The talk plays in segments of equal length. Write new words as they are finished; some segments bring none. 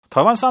台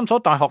灣三所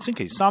大學星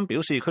期三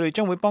表示，佢哋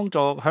將會幫助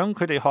響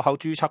佢哋學校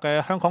註冊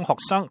嘅香港學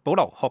生保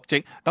留學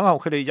籍，等候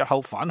佢哋日後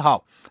返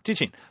校。之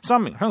前3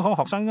名香港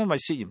學生因為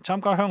涉嫌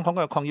參加香港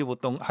嘅抗議活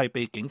動，係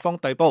被警方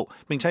逮捕，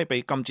並且係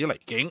被禁止離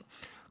境。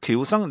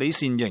僑生李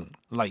善瑩、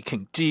黎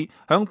瓊智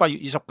響8月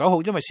29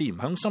號因為涉嫌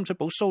響深水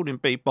埗騷亂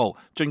被捕，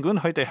儘管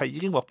佢哋係已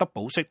經獲得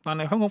保釋，但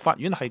係香港法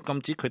院係禁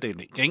止佢哋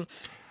離境。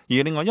而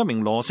另外1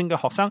名羅姓嘅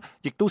學生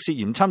亦都涉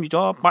嫌參與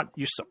咗8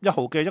月11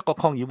號嘅一個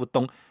抗議活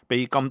動，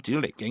被禁止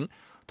離境。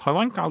台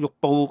灣教育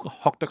部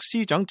學特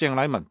司長鄭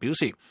麗文表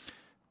示，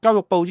教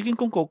育部已經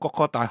公告各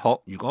個大學，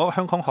如果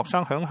香港學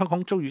生響香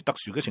港遭遇特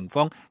殊嘅情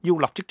況，要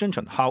立即遵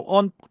循校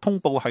安通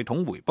報系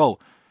統回報。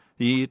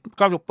而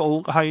教育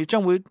部係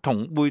將會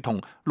同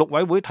陸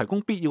委會提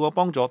供必要嘅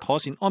幫助，妥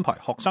善安排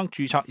學生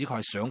註冊以及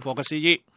係上課嘅事宜。